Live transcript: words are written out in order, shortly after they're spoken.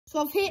So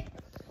I've hit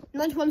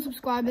 91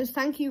 subscribers.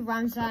 Thank you,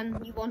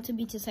 Ramzan. You wanted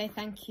me to say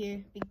thank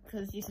you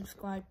because you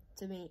subscribed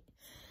to me.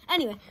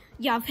 Anyway,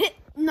 yeah, I've hit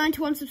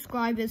 91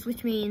 subscribers,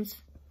 which means,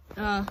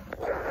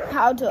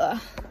 how do I,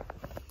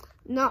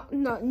 not,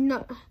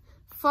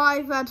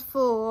 5 add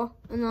 4,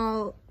 and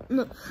I'll,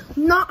 no,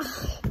 not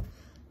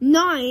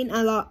 9,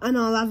 and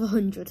I'll have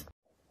 100.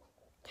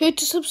 Who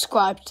to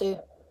subscribe to?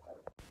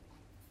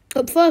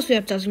 Up first we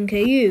have Tasmk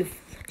Youth.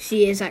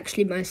 She is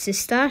actually my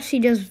sister. She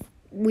does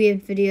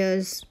weird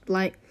videos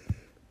like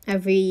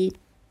every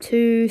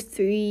 2,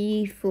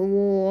 3,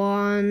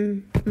 4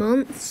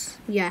 months.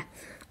 Yeah.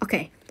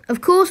 Okay.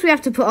 Of course we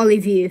have to put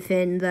Olive Youth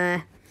in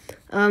there.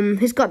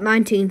 He's got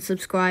 19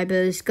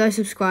 subscribers. Go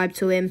subscribe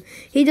to him.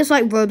 He does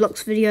like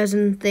Roblox videos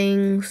and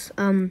things.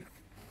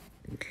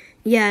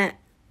 Yeah.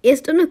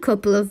 He's done a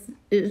couple of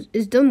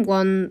he's done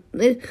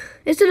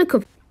a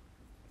couple.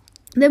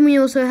 Then we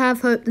also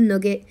have Hope the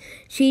Nugget.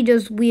 She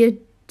does weird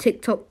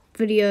TikTok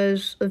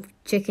videos of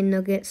chicken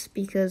nuggets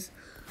because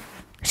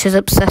she's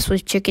obsessed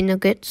with chicken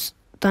nuggets.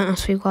 Don't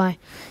ask me why.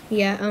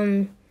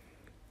 Yeah,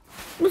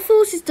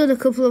 before she's done a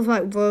couple of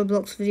like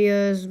Roblox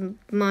videos,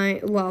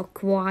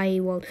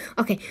 Kawaii World.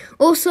 Okay,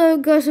 also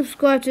go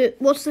subscribe to,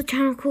 what's the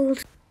channel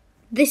called?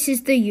 This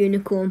is the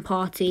Unicorn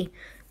Party.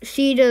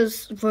 She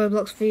does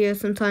Roblox videos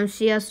sometimes.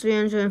 She has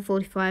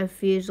 345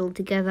 views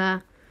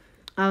altogether.